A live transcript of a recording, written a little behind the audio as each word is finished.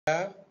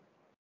have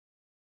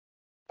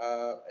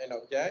an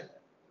object.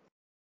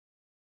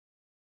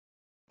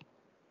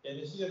 Can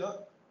you see or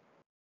not?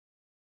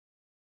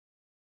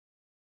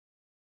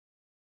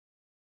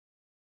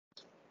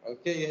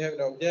 Okay, you have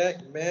an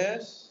object.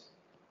 Mass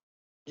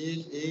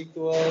is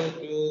equal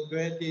to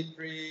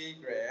 23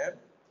 grams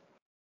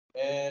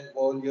and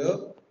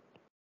volume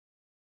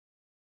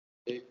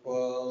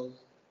equals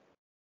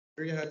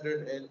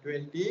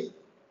 320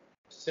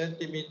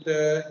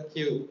 centimeter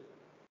cube.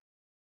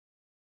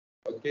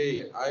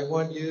 Okay, I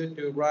want you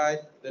to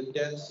write the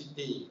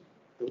density.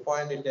 To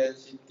find the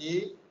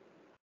density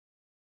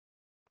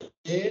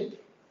in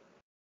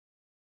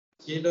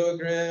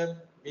kilogram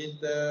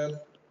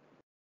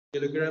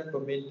per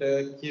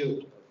meter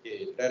cube.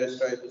 Okay, let us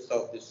try to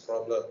solve this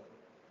problem.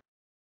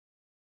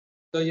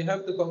 So you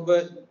have to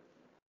convert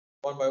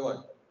one by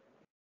one.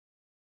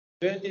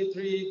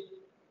 23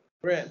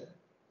 grams.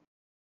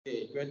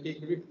 Okay,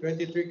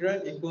 23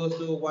 grams equals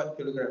to 1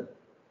 kilogram.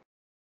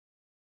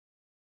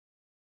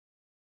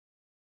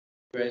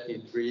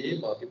 23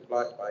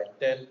 multiplied by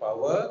 10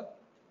 power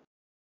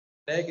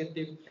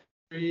negative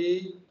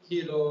 3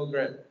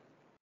 kilogram.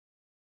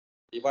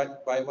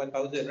 Divide by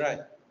 1000,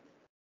 right?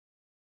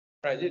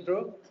 Right, is it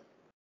true?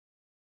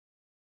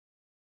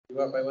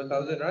 Divide by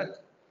 1000, right?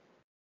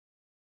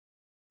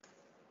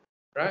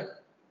 Right?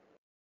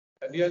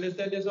 Do you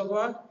understand this so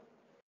far?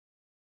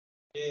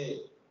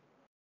 Okay.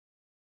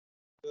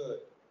 Good.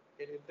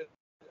 Can you turn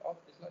off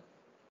this light?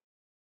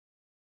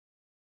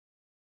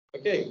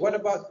 Okay, what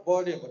about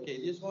volume?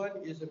 Okay, this one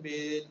is a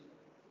bit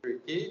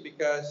tricky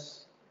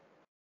because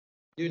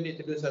you need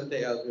to do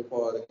something else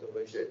before the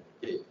conversion.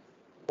 Okay.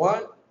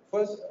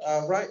 First,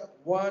 write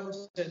 1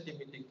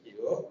 centimeter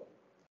cube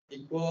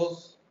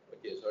equals,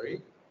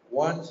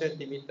 1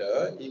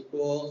 centimeter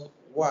equals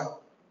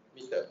what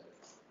meter?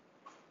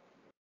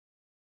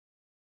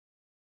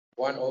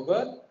 1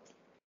 over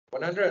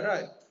 100,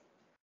 right?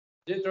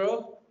 Is it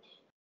true?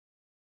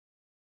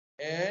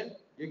 And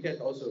you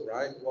can also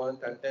write 1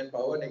 times 10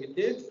 power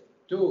negative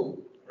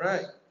 2,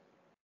 right?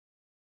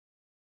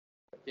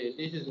 Okay,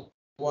 this is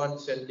 1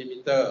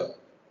 centimeter.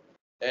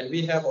 And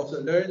we have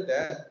also learned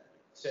that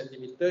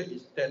centimeter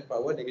is 10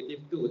 power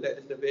negative 2. That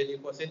is the value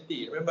for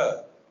centi,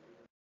 remember?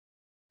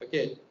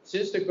 Okay,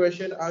 since the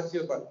question asks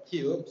you about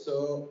cube,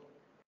 so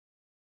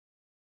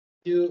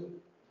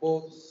cube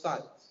both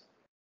sides.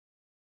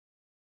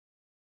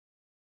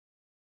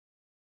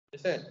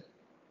 Understand?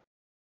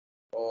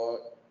 Or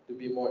to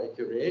be more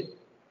accurate,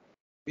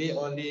 we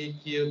only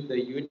cube the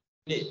unit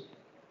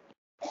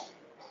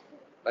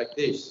like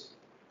this.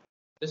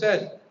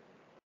 Understand?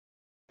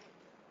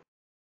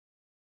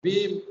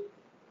 We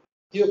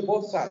cube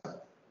both sides.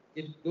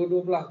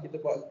 Dua-dua belah kita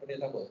buat benda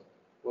yang sama.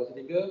 Buat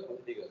tiga.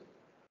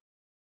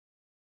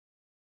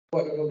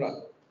 Buat dua-dua belah.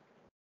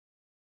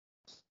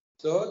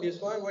 So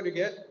this one, what do you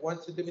get?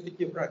 1 centimeter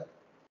cube, right?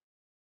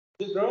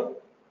 This draw.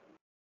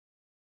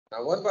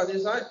 Now what about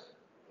this side?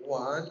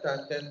 1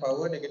 times 10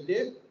 power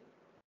negative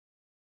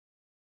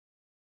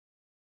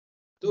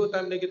 2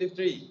 times negative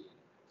 3.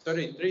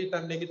 Sorry, 3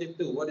 times negative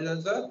 2. What is the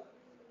answer?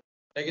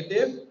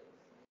 Negative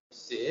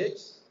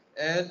 6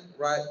 and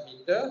right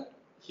meter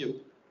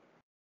cube.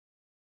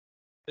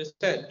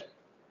 Understand?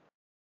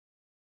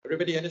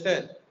 Everybody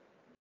understand?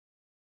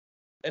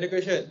 Any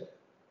question?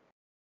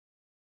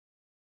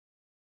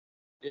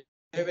 If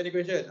you have any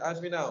question,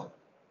 ask me now.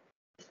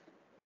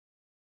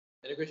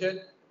 Any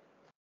question?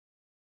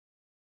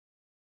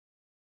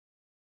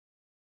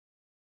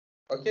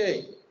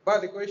 Okay, but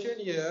the question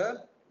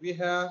here, we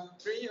have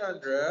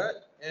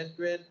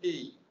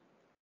 320.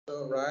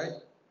 So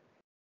right,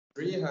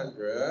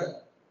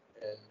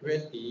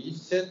 320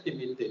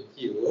 centimeter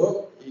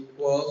cube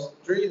equals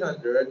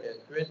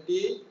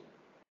 320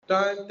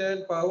 times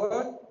 10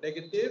 power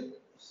negative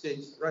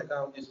 6. Write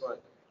down this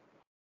one.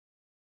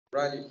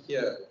 Write it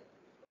here.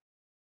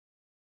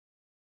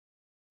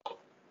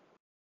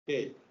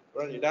 Okay,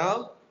 write it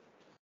down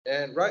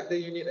and write the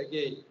unit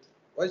again.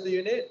 What's the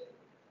unit?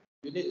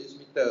 Unit is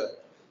meter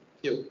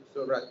cube.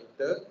 So write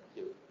meter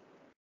cube.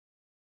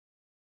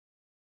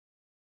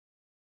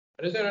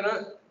 Understand or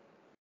not?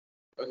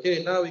 Okay,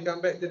 now we come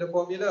back to the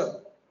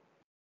formula.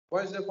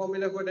 What is the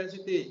formula for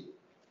density?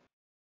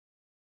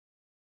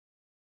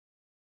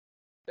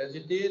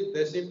 Density,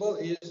 the symbol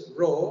is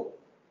rho.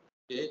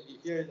 Okay,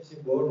 here is the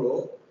symbol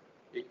rho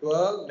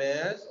equal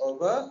mass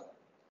over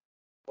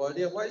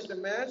volume. What is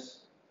the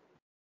mass?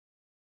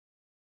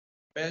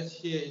 Mass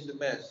here is the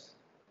mass.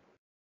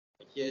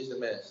 Here is the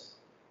mass.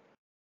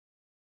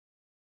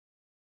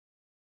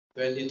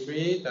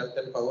 23 times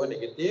 10 power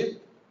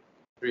negative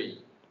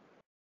 3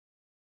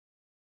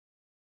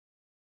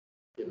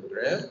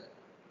 kilogram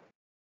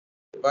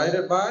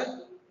divided by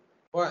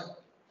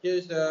what? Here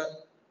is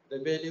the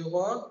value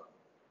for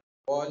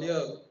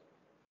volume.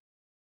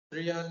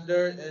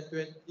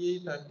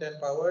 320 times 10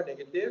 power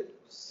negative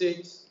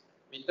 6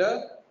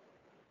 meter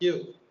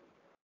cube.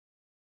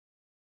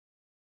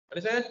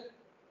 Understand?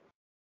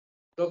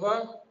 So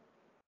far?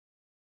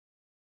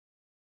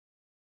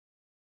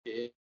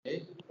 Okay.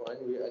 Okay,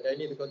 I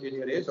need to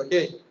continue this.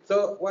 Okay,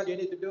 so what you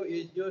need to do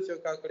is use your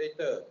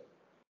calculator.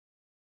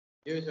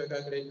 Use your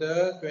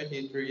calculator,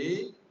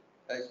 23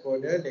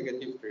 exponent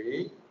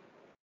 -3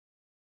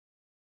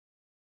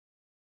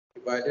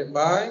 divided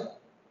by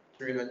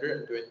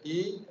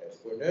 320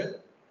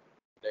 exponent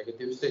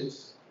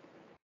 -6.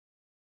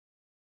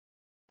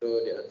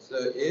 So the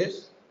answer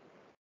is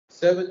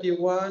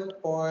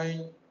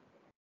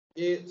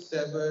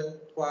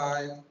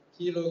 71.875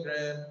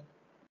 kilogram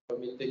per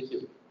meter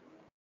cube.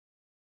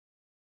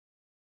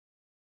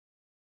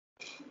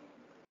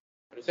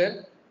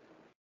 Understand?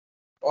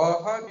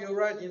 Or how do you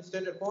write in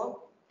standard form?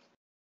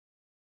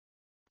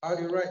 How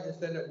do you write in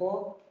standard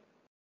form?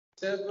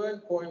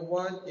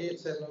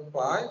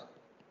 7.1875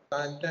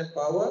 times 10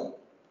 power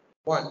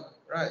 1,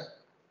 right?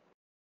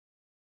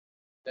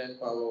 10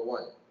 power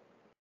 1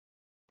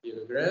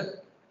 kilogram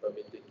per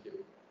meter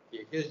cube.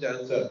 Okay, here's the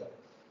answer.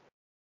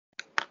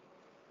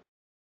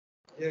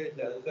 Here is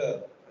the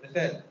answer.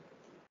 Understand?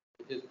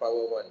 This is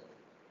power 1.